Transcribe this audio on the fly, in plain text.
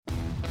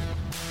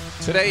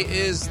Today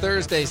is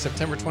Thursday,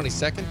 September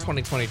 22nd,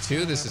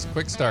 2022. This is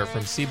Quick Start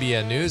from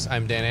CBN News.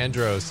 I'm Dan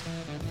Andros.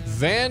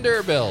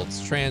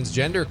 Vanderbilt's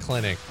transgender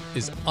clinic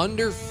is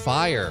under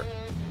fire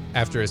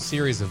after a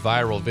series of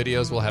viral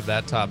videos. We'll have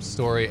that top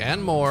story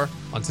and more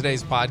on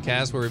today's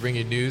podcast, where we bring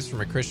you news from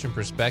a Christian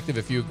perspective.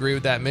 If you agree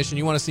with that mission,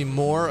 you want to see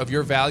more of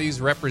your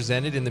values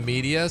represented in the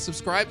media,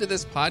 subscribe to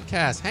this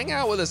podcast. Hang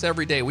out with us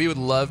every day. We would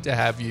love to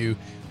have you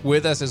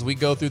with us as we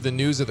go through the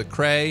news of the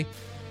Cray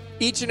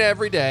each and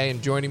every day. And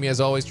joining me,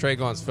 as always, Trey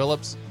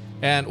Gons-Phillips.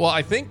 And, well,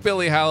 I think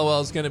Billy Hallowell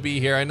is going to be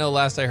here. I know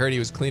last I heard he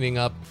was cleaning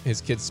up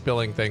his kids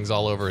spilling things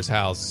all over his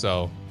house.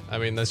 So, I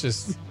mean, that's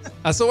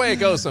the way it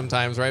goes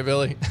sometimes, right,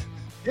 Billy?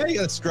 Yeah, you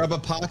got to scrub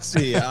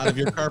epoxy out of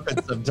your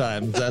carpet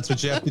sometimes. That's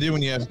what you have to do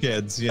when you have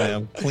kids,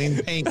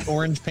 clean paint,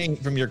 orange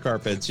paint from your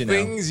carpets,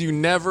 Things you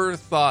never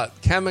thought,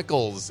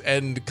 chemicals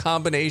and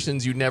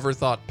combinations you never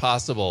thought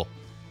possible.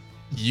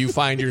 You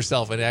find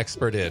yourself an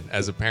expert in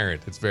as a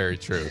parent. It's very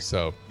true.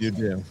 So you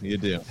do.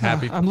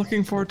 I'm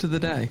looking forward to the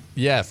day.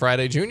 Yeah,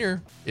 Friday Junior.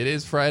 It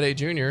is Friday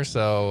Junior.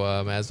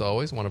 So as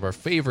always, one of our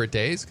favorite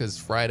days because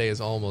Friday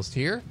is almost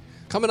here.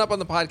 Coming up on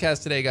the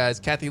podcast today, guys,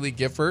 Kathie Lee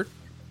Gifford.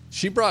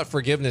 She brought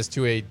forgiveness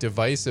to a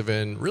divisive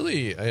and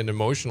really an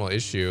emotional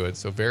issue. And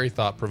so very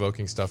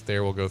thought-provoking stuff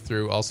there we'll go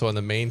through. Also on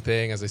the main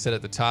thing, as I said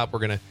at the top, we're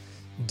going to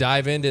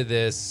dive into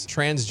this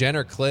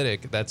transgender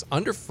clinic that's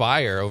under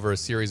fire over a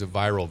series of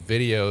viral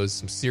videos,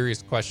 some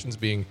serious questions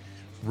being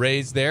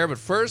raised there. But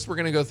first, we're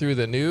going to go through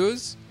the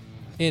news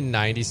in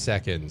 90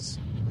 seconds.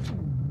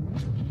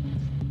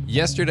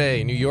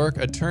 Yesterday, New York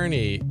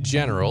Attorney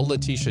General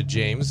Letitia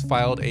James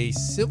filed a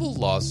civil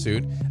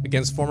lawsuit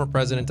against former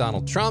President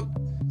Donald Trump,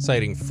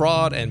 citing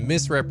fraud and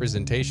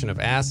misrepresentation of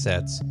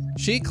assets.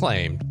 She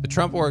claimed the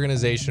Trump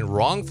Organization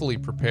wrongfully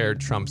prepared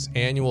Trump's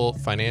annual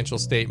financial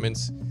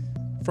statements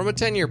from a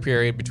 10-year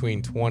period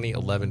between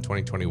 2011 and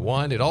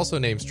 2021. It also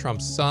names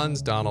Trump's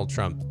sons, Donald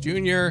Trump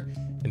Jr.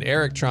 and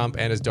Eric Trump,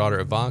 and his daughter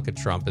Ivanka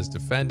Trump as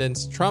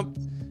defendants. Trump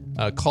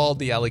called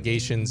the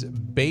allegations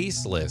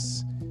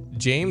baseless.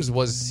 James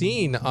was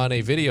seen on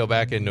a video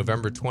back in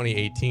November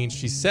 2018.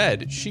 She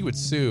said she would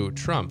sue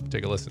Trump.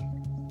 Take a listen.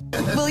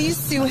 Will you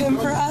sue him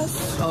for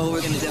us? Oh, we're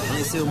going to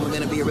definitely sue him. We're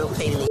going to be a real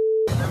pain in the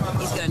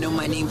He's going to know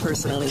my name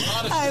personally.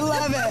 I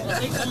love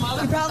it. He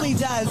probably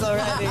does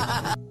already.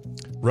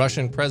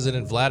 Russian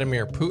President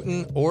Vladimir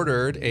Putin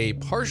ordered a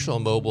partial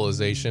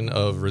mobilization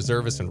of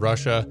reservists in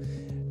Russia,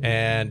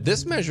 and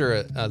this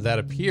measure that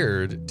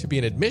appeared to be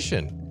an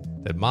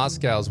admission that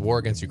Moscow's war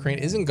against Ukraine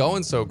isn't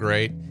going so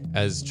great,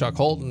 as Chuck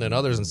Holton and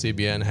others on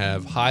CBN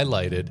have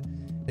highlighted.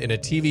 In a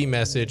TV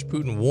message,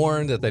 Putin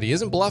warned that he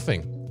isn't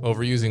bluffing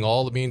over using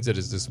all the means at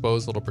his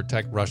disposal to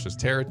protect Russia's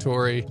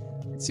territory.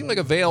 It seemed like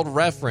a veiled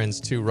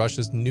reference to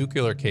Russia's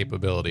nuclear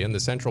capability, and the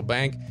central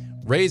bank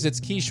raised its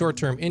key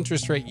short-term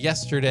interest rate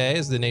yesterday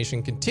as the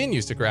nation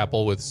continues to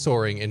grapple with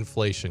soaring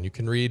inflation. You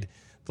can read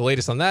the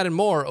latest on that and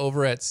more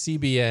over at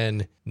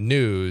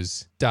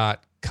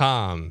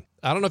cbnnews.com.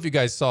 I don't know if you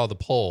guys saw the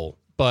poll,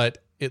 but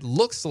it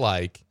looks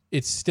like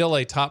it's still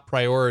a top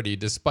priority,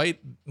 despite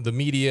the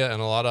media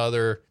and a lot of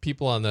other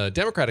people on the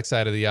Democratic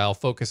side of the aisle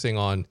focusing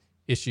on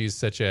issues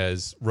such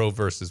as Roe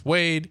versus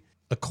Wade.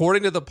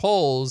 According to the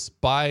polls,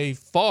 by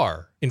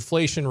far,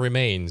 inflation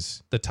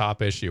remains the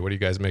top issue. What do you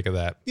guys make of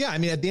that? Yeah, I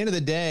mean, at the end of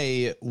the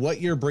day, what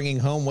you're bringing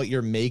home, what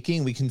you're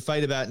making, we can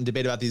fight about and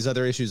debate about these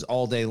other issues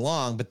all day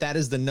long, but that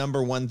is the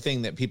number one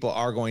thing that people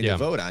are going to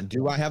vote on.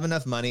 Do I have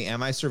enough money?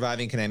 Am I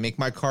surviving? Can I make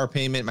my car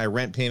payment, my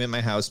rent payment,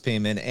 my house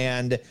payment?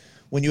 And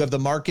when you have the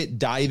market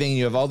diving,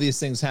 you have all these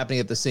things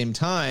happening at the same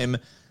time,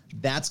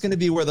 that's going to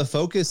be where the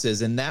focus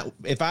is. And that,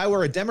 if I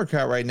were a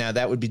Democrat right now,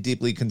 that would be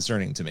deeply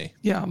concerning to me.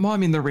 Yeah, well, I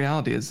mean, the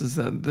reality is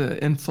that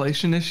the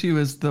inflation issue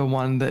is the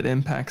one that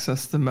impacts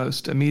us the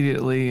most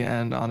immediately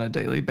and on a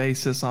daily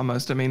basis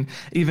almost. I mean,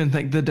 even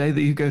think the day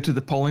that you go to the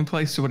polling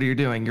place, so what are you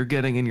doing? You're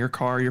getting in your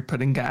car, you're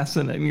putting gas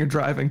in it, and you're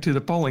driving to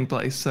the polling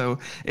place. So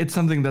it's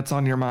something that's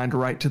on your mind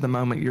right to the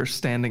moment you're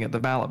standing at the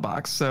ballot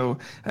box. So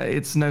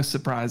it's no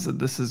surprise that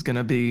this is going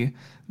to be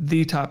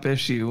the top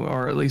issue,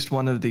 or at least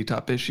one of the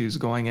top issues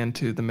going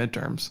into the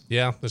midterms.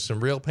 Yeah, there's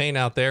some real pain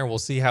out there. We'll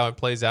see how it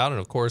plays out.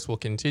 And of course, we'll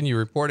continue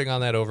reporting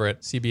on that over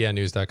at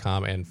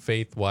cbnnews.com and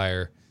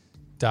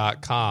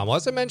faithwire.com. Well,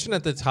 as I mentioned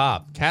at the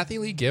top, Kathie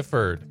Lee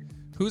Gifford,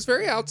 who's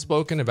very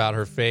outspoken about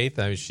her faith.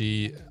 I mean,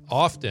 she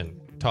often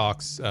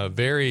talks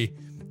very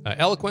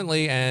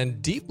eloquently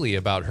and deeply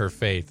about her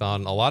faith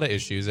on a lot of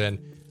issues. And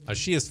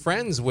she is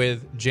friends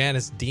with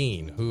Janice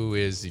Dean, who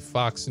is the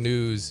Fox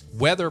News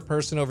weather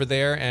person over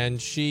there,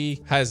 and she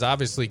has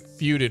obviously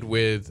feuded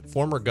with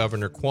former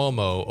Governor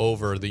Cuomo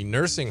over the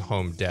nursing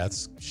home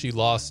deaths. She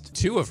lost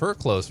two of her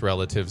close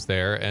relatives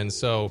there, and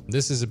so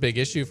this is a big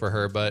issue for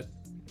her. But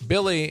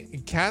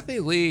Billy, Kathie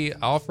Lee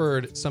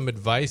offered some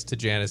advice to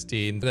Janice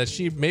Dean that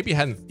she maybe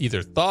hadn't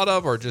either thought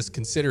of or just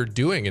considered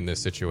doing in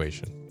this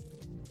situation.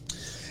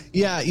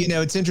 Yeah,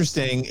 it's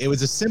interesting. It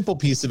was a simple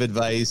piece of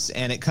advice,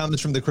 and it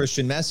comes from the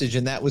Christian message,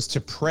 and that was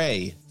to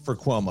pray for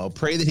for Cuomo.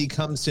 Pray that he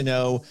comes to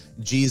know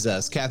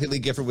Jesus. Kathy Lee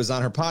Gifford was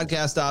on her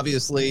podcast,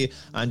 obviously,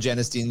 on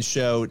Janice Dean's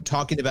show,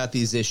 talking about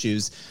these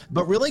issues,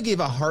 but really gave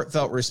a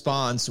heartfelt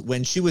response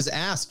when she was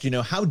asked,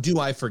 how do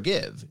I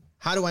forgive?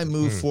 How do I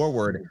move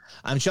forward?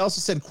 She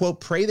also said, quote,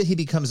 pray that he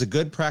becomes a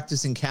good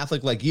practicing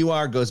Catholic like you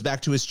are, goes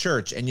back to his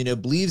church and,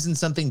 believes in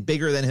something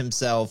bigger than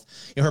himself.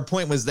 Her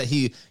point was that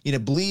he,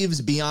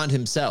 believes beyond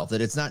himself,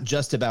 that it's not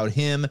just about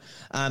him.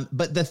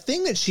 But the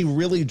thing that she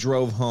really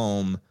drove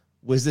home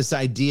was this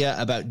idea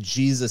about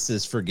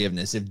Jesus's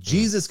forgiveness. If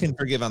Jesus can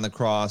forgive on the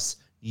cross,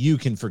 you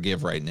can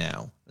forgive right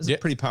now. It's a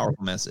pretty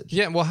powerful message.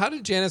 Yeah. Well, how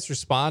did Janice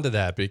respond to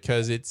that?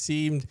 Because it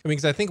seemed,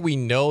 because I think we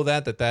know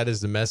that is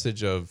the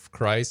message of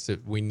Christ.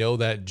 We know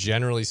that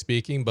generally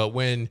speaking, but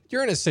when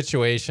you're in a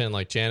situation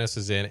like Janice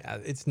is in,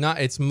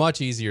 it's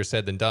much easier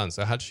said than done.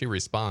 So how did she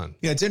respond?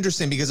 Yeah, it's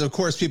interesting because of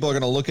course people are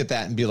going to look at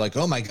that and be like,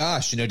 oh my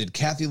gosh, did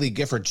Kathy Lee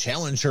Gifford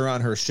challenge her on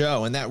her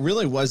show? And that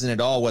really wasn't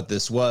at all what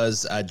this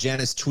was.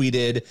 Janice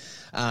tweeted,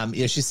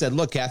 she said,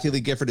 look, Kathy Lee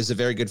Gifford is a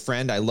very good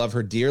friend. I love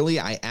her dearly.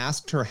 I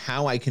asked her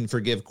how I can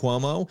forgive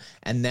Cuomo,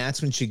 and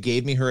that's when she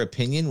gave me her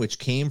opinion, which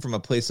came from a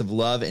place of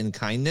love and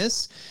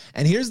kindness.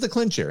 And here's the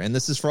clincher, and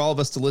this is for all of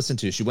us to listen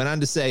to. She went on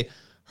to say,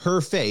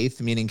 her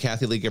faith, meaning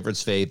Kathy Lee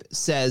Gifford's faith,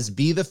 says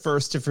be the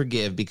first to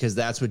forgive because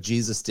that's what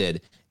Jesus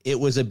did. It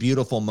was a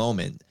beautiful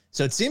moment.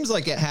 So it seems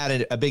like it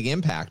had a big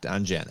impact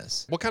on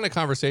Janice. What kind of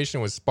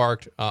conversation was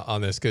sparked on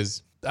this?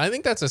 Because I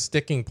think that's a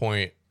sticking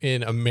point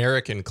in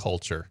American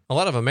culture. A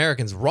lot of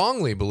Americans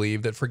wrongly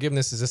believe that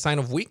forgiveness is a sign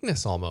of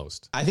weakness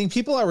almost. I think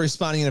people are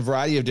responding in a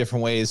variety of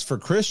different ways. For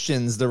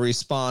Christians, the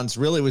response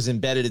really was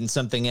embedded in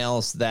something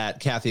else that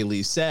Kathy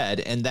Lee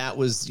said, and that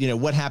was,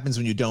 what happens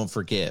when you don't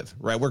forgive,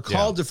 right? We're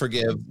called to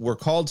forgive. We're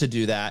called to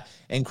do that,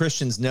 and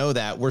Christians know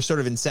that. We're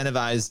sort of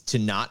incentivized to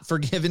not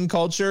forgive in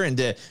culture and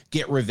to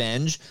get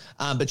revenge.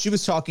 But she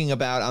was talking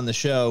about on the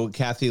show,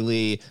 Kathy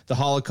Lee, the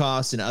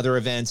Holocaust and other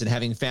events and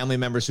having family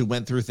members who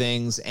went through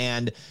things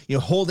and,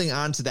 holding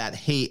on to that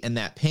hate and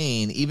that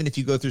pain. Even if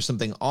you go through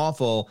something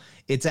awful,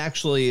 it's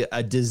actually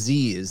a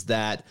disease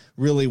that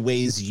really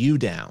weighs you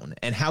down.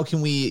 And how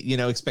can we,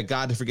 expect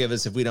God to forgive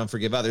us if we don't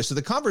forgive others? So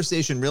the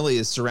conversation really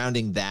is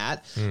surrounding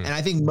that. And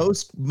I think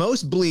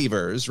most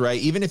believers, right,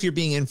 even if you're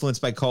being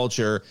influenced by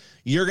culture,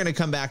 you're going to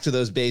come back to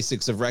those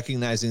basics of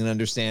recognizing and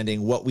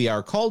understanding what we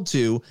are called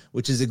to,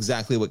 which is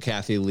exactly what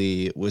Kathy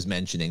Lee was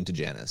mentioning to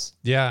Janice.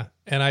 Yeah.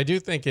 And I do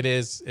think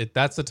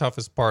that's the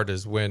toughest part,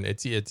 is when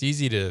it's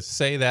easy to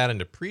say that and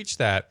to preach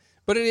that,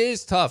 but it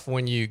is tough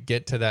when you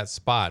get to that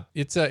spot.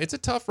 It's a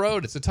tough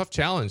road. It's a tough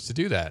challenge to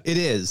do that. It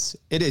is.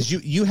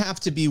 You have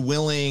to be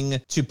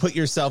willing to put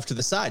yourself to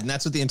the side. And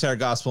that's what the entire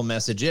gospel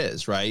message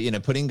is,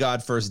 right? Putting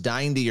God first,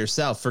 dying to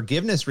yourself.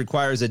 Forgiveness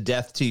requires a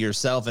death to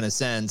yourself in a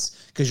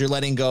sense, because you're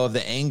letting go of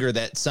the anger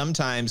that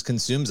sometimes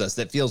consumes us,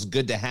 that feels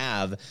good to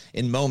have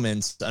in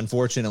moments,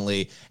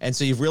 unfortunately. And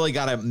so you've really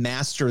got to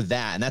master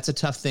that. And that's a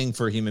tough thing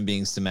for human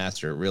beings to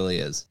master. It really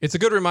is. It's a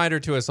good reminder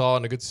to us all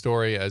and a good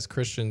story as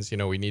Christians.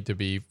 We need to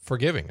be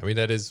forgiving.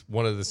 That is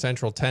one of the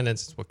central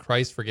tenets. It's what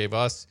Christ forgave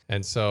us.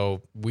 And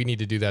so we need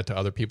to do that to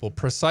other people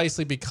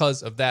precisely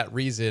because of that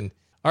reason.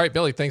 All right,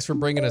 Billy, thanks for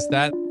bringing us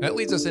that. That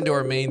leads us into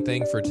our main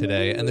thing for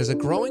today. And there's a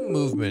growing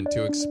movement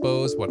to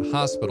expose what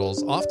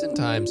hospitals,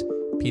 oftentimes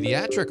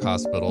pediatric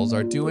hospitals,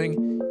 are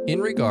doing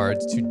in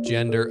regards to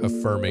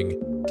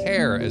gender-affirming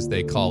care, as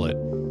they call it.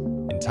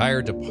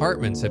 Entire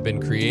departments have been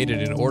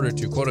created in order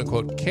to,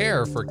 quote-unquote,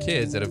 care for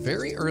kids at a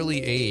very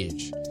early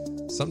age.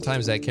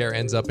 Sometimes that care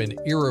ends up in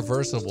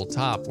irreversible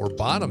top or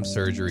bottom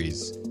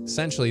surgeries,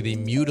 essentially the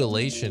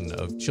mutilation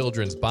of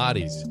children's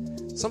bodies,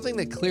 something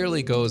that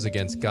clearly goes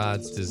against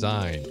God's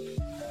design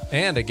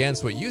and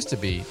against what used to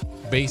be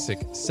basic,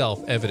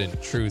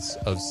 self-evident truths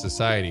of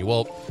society.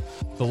 Well,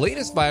 the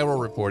latest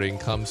viral reporting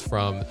comes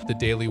from the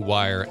Daily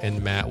Wire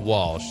and Matt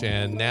Walsh,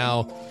 and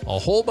now a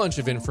whole bunch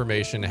of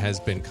information has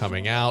been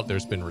coming out.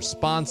 There's been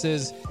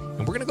responses,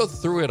 and we're going to go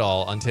through it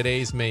all on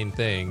today's main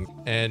thing.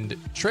 And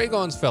Trey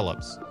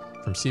Goins-Phillips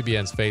from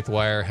CBN's Faith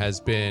Wire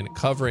has been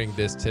covering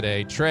this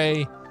today.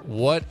 Trey,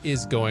 what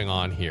is going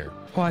on here?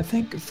 Well, I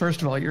think,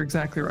 first of all, you're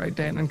exactly right,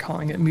 Dan, in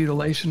calling it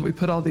mutilation. We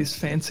put all these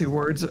fancy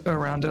words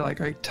around it, like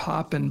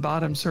top and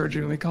bottom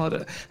surgery. We call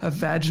it a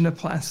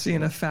vaginoplasty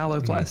and a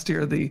phalloplasty,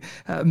 or the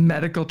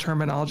medical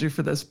terminology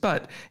for this.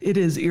 But it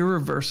is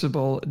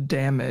irreversible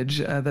damage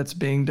that's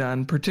being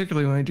done,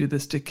 particularly when we do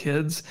this to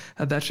kids.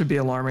 That should be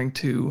alarming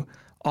to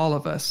all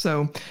of us.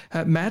 So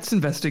Matt's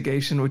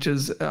investigation, which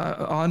is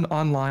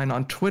online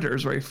on Twitter,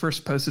 is where he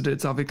first posted it.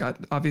 It's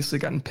obviously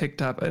gotten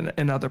picked up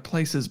in other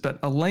places, but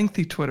a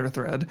lengthy Twitter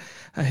thread.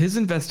 His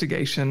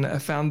investigation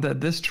found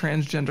that this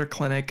transgender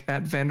clinic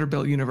at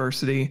Vanderbilt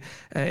University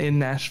in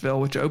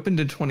Nashville, which opened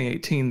in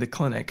 2018, the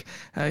clinic,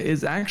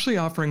 is actually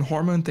offering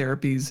hormone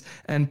therapies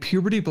and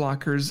puberty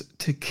blockers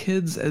to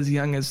kids as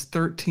young as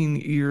 13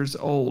 years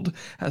old.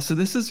 So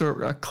this is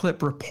a clip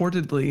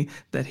reportedly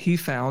that he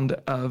found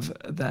of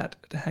that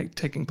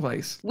taking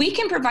place. We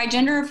can provide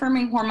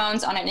gender-affirming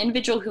hormones on an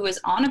individual who is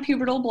on a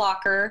pubertal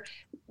blocker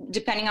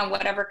depending on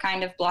whatever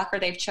kind of blocker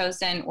they've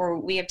chosen or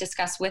we have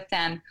discussed with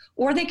them,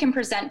 or they can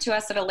present to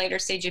us at a later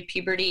stage of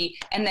puberty,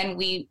 and then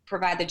we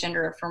provide the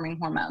gender affirming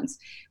hormones.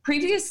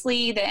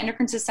 Previously, the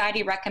Endocrine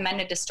Society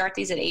recommended to start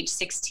these at age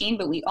 16,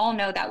 but we all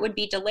know that would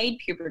be delayed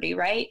puberty,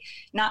 right?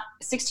 Not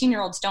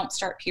 16-year-olds don't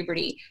start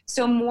puberty.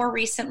 So more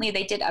recently,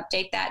 they did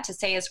update that to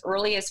say as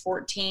early as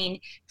 14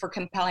 for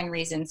compelling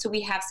reasons. So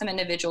we have some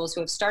individuals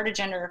who have started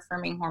gender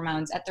affirming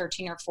hormones at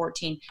 13 or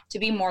 14 to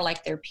be more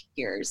like their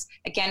peers.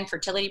 Again,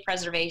 fertility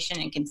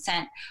preservation and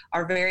consent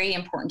are very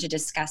important to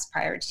discuss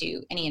prior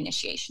to any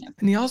initiation of.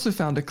 And he also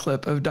found a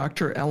clip of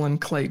Dr. Ellen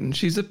Clayton.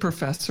 She's a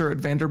professor at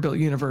Vanderbilt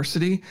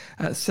University,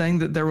 saying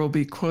that there will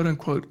be quote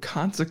unquote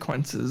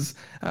consequences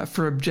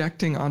for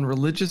objecting on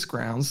religious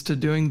grounds to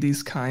doing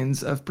these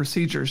kinds of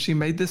procedures. She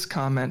made this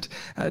comment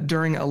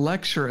during a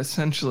lecture,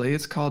 essentially.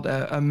 It's called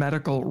a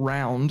medical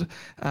round,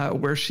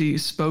 where she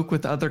spoke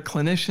with other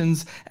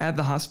clinicians at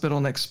the hospital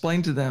and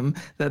explained to them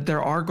that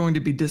there are going to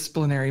be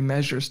disciplinary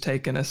measures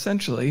taken,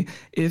 essentially,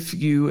 if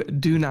you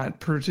do not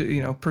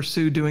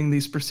pursue doing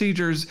these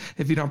procedures,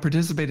 if you don't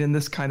participate in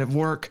this kind of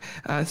work,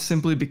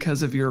 simply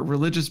because of your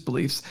religious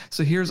beliefs.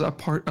 So here's a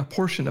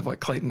portion of what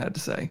Clayton had to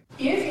say.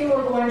 If you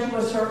are going to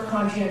assert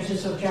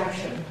conscientious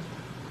objection,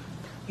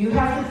 you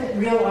have to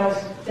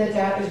realize that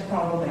that is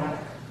problematic.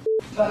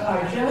 But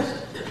I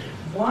just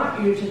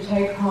want you to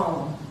take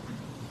home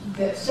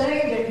that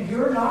saying that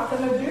you're not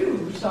going to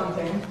do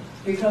something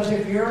because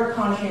of your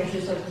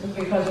conscientious,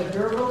 because of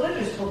your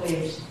religious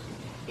beliefs,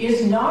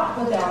 is not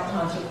without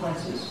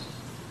consequences.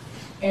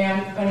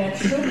 And it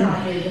should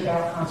not be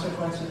without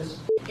consequences.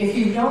 If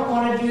you don't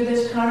want to do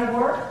this kind of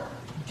work,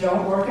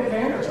 don't work at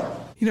Vanderbilt.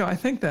 You know, I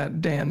think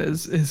that Dan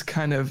is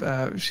kind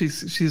of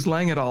she's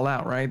laying it all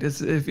out, right?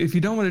 If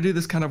you don't want to do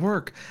this kind of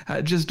work,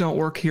 just don't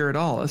work here at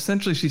all.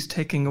 Essentially, she's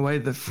taking away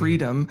the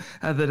freedom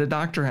that a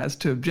doctor has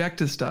to object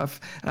to stuff,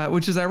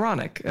 which is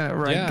ironic,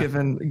 right? Yeah.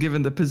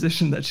 Given the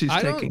position that she's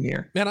taking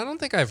here. Man, I don't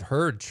think I've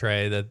heard,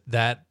 Trey,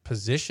 that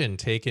position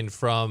taken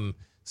from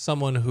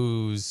someone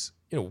who's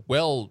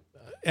well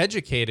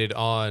educated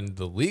on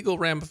the legal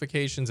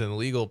ramifications and the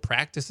legal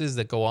practices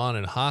that go on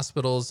in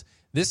hospitals.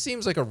 This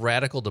seems like a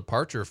radical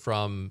departure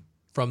from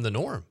the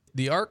norm.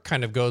 The arc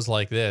kind of goes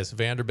like this.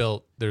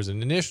 Vanderbilt, there's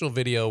an initial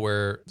video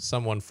where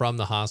someone from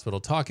the hospital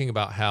talking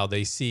about how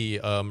they see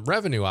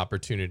revenue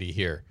opportunity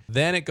here.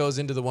 Then it goes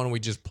into the one we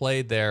just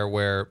played there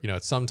where,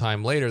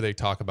 sometime later they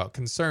talk about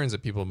concerns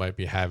that people might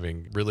be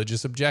having,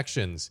 religious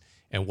objections,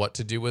 and what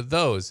to do with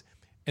those.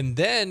 And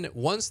then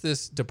once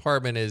this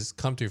department has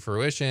come to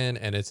fruition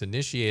and it's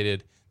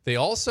initiated, they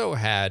also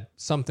had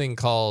something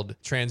called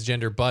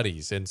transgender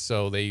buddies. And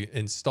so they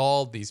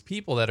installed these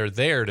people that are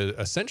there to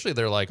essentially,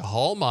 they're like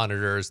hall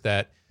monitors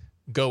that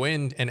go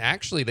in and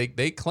actually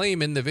they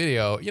claim in the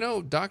video,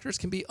 doctors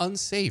can be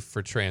unsafe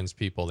for trans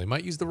people. They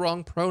might use the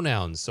wrong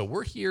pronouns. So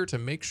we're here to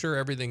make sure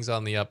everything's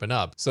on the up and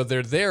up. So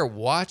they're there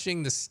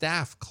watching the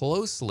staff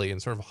closely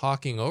and sort of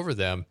hawking over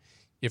them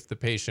if the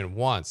patient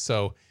wants.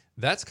 So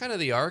that's kind of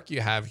the arc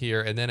you have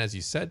here. And then as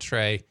you said,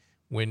 Trey,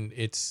 when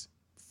it's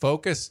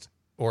focused,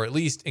 or at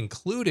least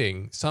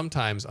including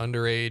sometimes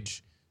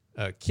underage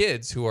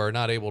kids who are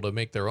not able to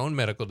make their own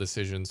medical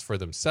decisions for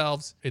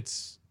themselves,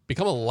 it's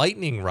become a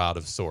lightning rod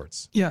of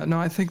sorts. Yeah, no,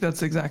 I think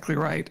that's exactly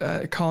right.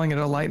 Calling it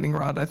a lightning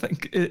rod, I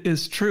think,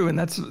 is true. And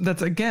that's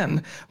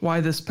again,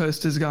 why this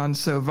post has gone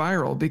so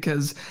viral,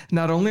 because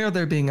not only are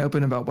they being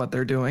open about what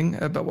they're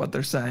doing, about what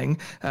they're saying,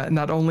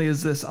 not only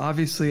is this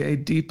obviously a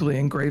deeply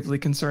and gravely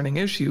concerning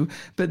issue,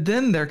 but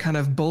then they're kind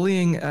of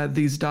bullying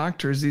these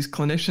doctors, these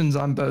clinicians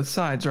on both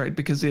sides, right?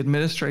 Because the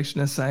administration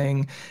is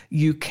saying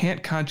you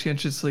can't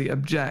conscientiously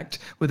object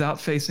without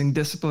facing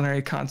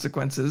disciplinary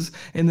consequences.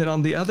 And then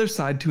on the other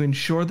side, to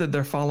ensure that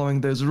they're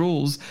following those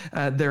rules,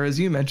 they're, as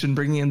you mentioned,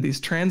 bringing in these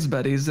trans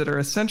buddies that are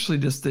essentially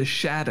just this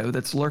shadow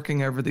that's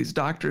lurking over these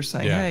doctors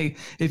saying, hey,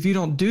 if you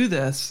don't do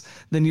this,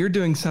 then you're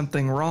doing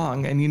something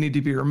wrong and you need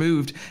to be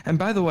removed. And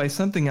by the way,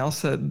 something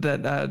else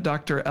that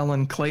Dr.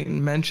 Ellen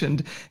Clayton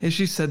mentioned is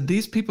she said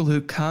these people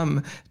who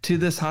come to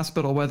this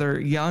hospital, whether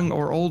young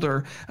or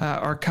older,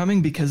 are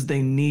coming because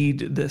they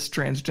need this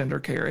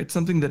transgender care. It's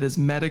something that is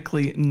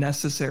medically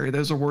necessary.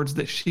 Those are words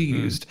that she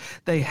used.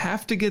 They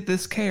have to get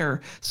this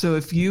care. So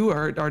if you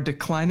are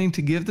declining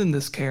to give them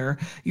this care,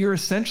 you're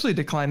essentially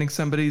declining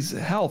somebody's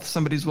health,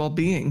 somebody's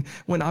well-being,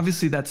 when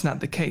obviously that's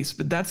not the case.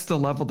 But that's the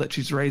level that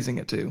she's raising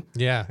it to.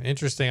 Yeah,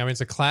 interesting. I mean,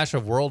 it's a clash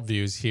of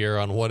worldviews here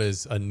on what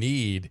is a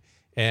need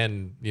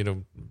and,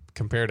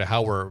 compared to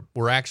how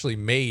we're actually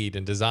made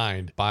and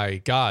designed by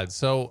God.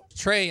 So,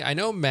 Trey, I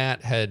know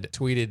Matt had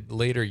tweeted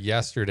later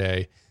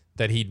yesterday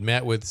that he'd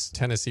met with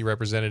Tennessee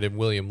Representative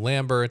William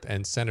Lambert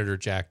and Senator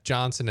Jack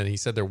Johnson, and he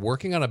said they're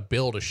working on a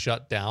bill to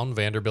shut down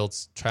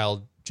Vanderbilt's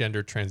child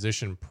gender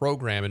transition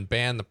program and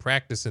ban the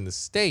practice in the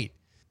state.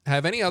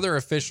 Have any other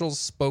officials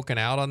spoken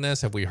out on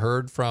this? Have we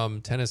heard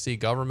from Tennessee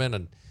government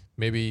and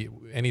maybe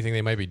anything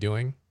they might be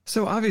doing?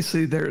 So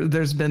obviously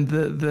there's been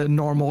the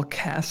normal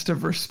cast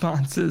of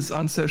responses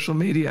on social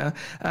media.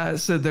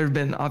 So there have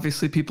been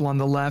obviously people on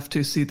the left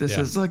who see this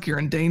as, look, you're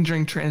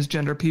endangering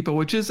transgender people,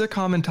 which is a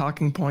common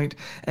talking point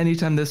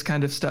anytime this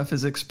kind of stuff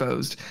is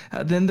exposed.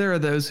 Then there are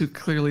those who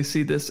clearly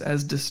see this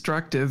as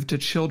destructive to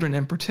children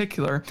in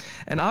particular.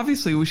 And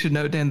obviously we should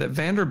note, Dan, that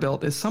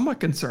Vanderbilt is somewhat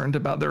concerned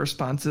about the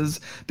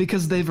responses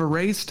because they've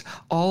erased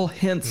all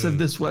hints of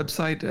this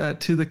website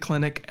to the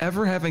clinic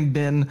ever having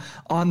been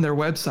on their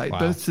website,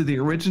 both to the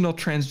original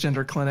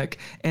transgender clinic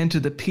and to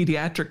the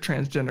pediatric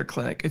transgender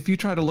clinic. If you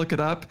try to look it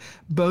up,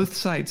 both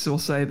sites will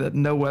say that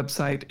no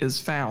website is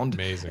found.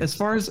 Amazing. As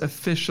far as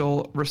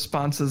official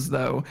responses,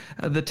 though,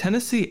 the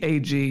Tennessee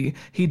AG,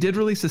 he did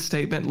release a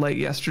statement late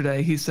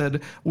yesterday. He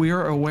said, "We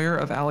are aware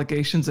of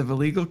allegations of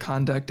illegal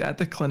conduct at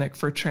the clinic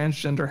for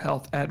transgender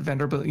health at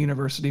Vanderbilt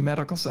University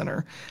Medical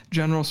Center.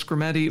 General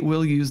Scrimeti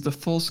will use the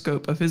full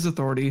scope of his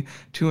authority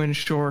to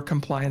ensure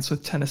compliance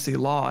with Tennessee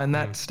law." And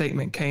that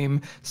statement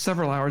came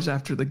several hours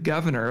after the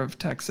governor of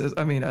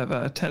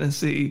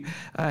Tennessee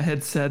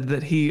had said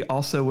that he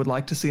also would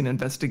like to see an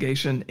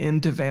investigation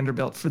into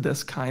Vanderbilt for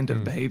this kind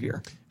of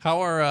behavior.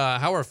 How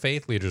are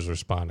faith leaders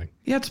responding?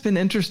 Yeah, it's been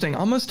interesting.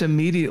 Almost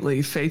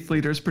immediately, faith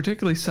leaders,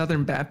 particularly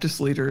Southern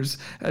Baptist leaders,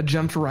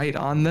 jumped right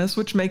on this,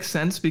 which makes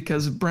sense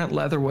because Brent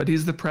Leatherwood,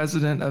 he's the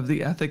president of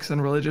the Ethics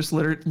and Religious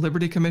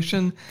Liberty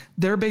Commission.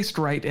 They're based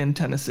right in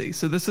Tennessee.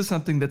 So this is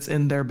something that's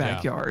in their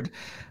backyard.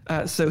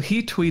 So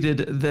he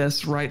tweeted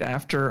this right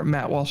after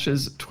Matt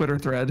Walsh's Twitter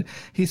thread.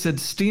 He said,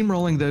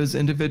 steamrolling those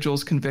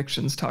individuals'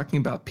 convictions, talking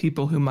about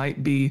people who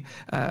might be,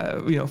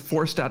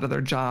 forced out of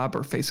their job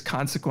or face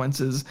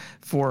consequences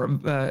for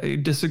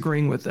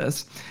disagreeing with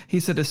this. He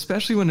said,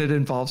 especially when it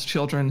involves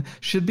children,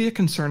 should be a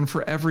concern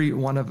for every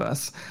one of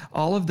us.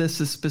 All of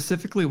this is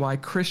specifically why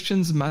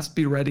Christians must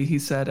be ready, he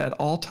said, at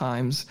all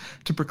times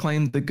to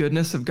proclaim the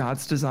goodness of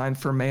God's design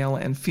for male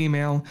and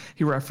female.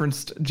 He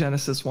referenced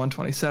Genesis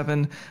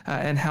 1:27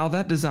 and how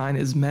that design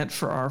is meant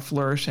for our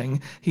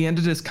flourishing. He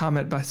ended his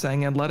comment by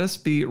saying, and let us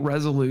be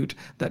resolute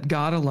that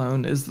God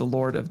alone is the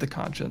Lord of the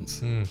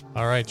conscience.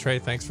 All right, Trey,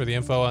 thanks for the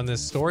info on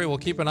this story. We'll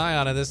keep an eye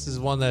on it. This is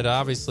one that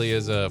obviously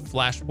is a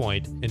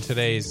flashpoint in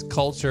today's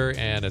culture,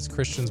 and as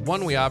Christians,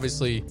 one we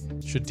obviously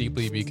should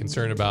deeply be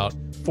concerned about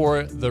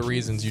for the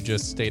reasons you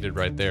just stated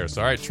right there.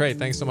 So, all right, Trey,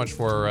 thanks so much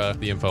for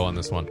the info on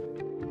this one.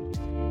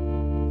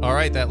 All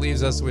right, that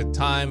leaves us with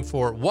time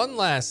for one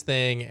last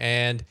thing,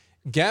 and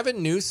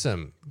Gavin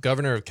Newsom,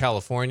 governor of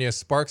California,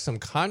 sparked some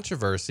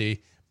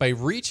controversy by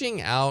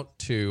reaching out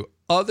to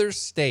other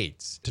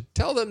states to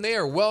tell them they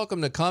are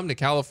welcome to come to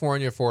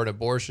California for an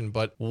abortion.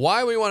 But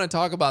why we want to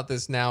talk about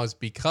this now is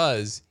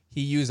because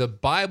he used a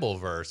Bible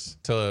verse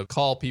to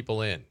call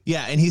people in.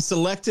 Yeah, and he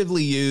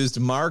selectively used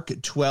Mark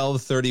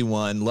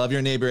 12:31, love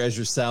your neighbor as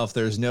yourself.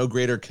 There's no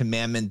greater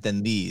commandment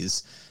than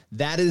these.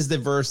 That is the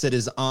verse that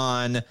is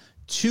on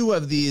two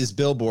of these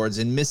billboards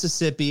in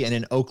Mississippi and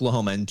in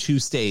Oklahoma, in two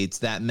states.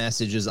 That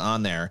message is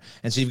on there.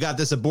 And so you've got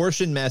this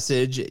abortion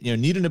message,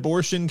 need an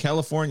abortion,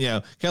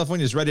 California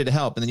is ready to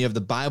help. And then you have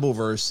the Bible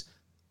verse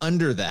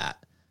under that.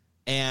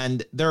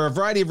 And there are a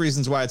variety of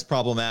reasons why it's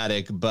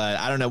problematic, but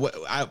I don't know.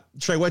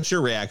 Trey, what's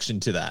your reaction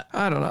to that?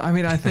 I don't know. I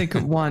mean, I think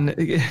one,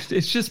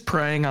 it's just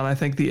preying on, I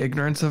think, the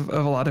ignorance of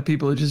a lot of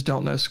people who just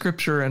don't know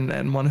scripture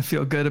and want to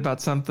feel good about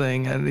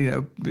something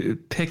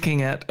and,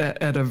 picking at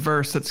a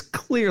verse that's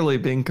clearly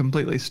being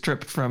completely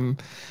stripped from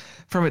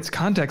its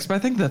context. But I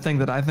think the thing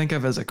that I think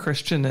of as a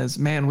Christian is,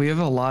 man, we have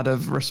a lot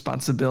of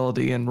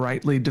responsibility in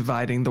rightly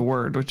dividing the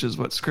word, which is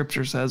what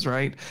scripture says,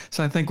 right?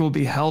 So I think we'll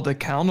be held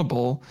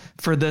accountable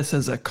for this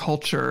as a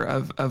culture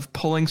of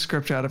pulling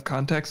scripture out of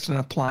context and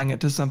applying it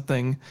to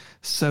something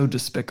so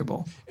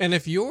despicable. And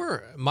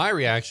my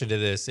reaction to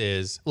this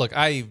is, look,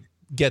 I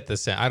get the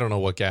sense, I don't know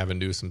what Gavin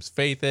Newsom's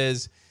faith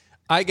is.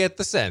 I get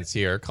the sense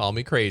here, call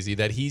me crazy,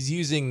 that he's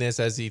using this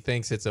as he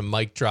thinks it's a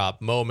mic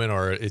drop moment,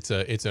 or it's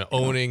an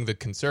owning the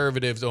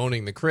conservatives,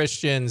 owning the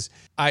Christians.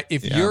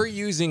 If you're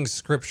using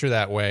scripture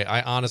that way,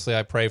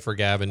 I pray for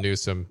Gavin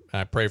Newsom.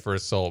 I pray for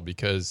his soul,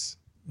 because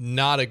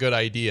not a good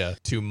idea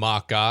to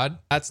mock God.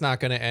 That's not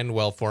going to end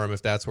well for him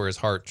if that's where his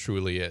heart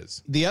truly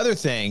is. The other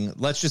thing,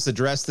 let's just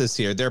address this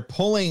here. They're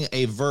pulling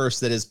a verse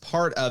that is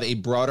part of a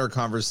broader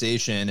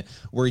conversation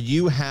where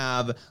you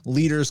have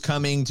leaders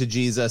coming to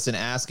Jesus and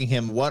asking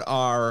him, what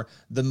are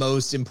the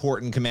most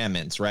important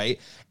commandments, right?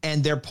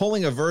 And they're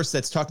pulling a verse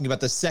that's talking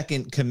about the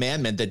second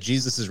commandment that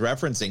Jesus is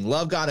referencing.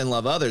 Love God and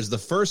love others. The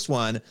first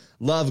one,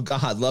 love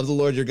God, love the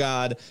Lord your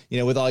God,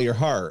 with all your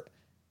heart.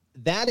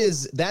 That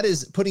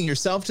is putting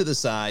yourself to the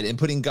side and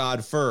putting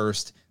God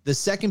first. The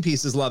second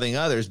piece is loving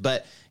others.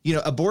 But,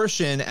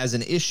 abortion as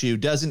an issue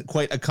doesn't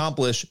quite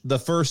accomplish the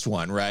first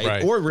one,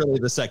 right? Or really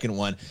the second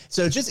one.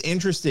 So it's just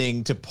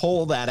interesting to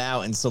pull that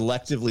out and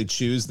selectively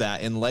choose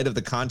that in light of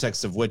the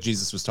context of what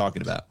Jesus was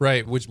talking about.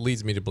 Right, which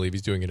leads me to believe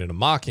he's doing it in a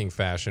mocking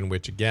fashion,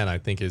 which, again, I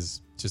think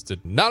is just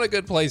not a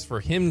good place for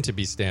him to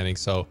be standing.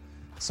 So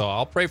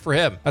I'll pray for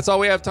him. That's all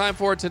we have time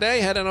for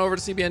today. Head on over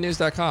to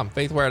cbnnews.com,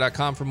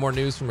 faithwire.com for more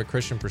news from a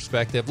Christian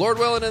perspective. Lord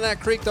willing, and that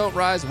creek don't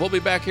rise. We'll be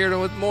back here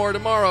with more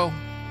tomorrow.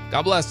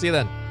 God bless. See you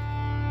then.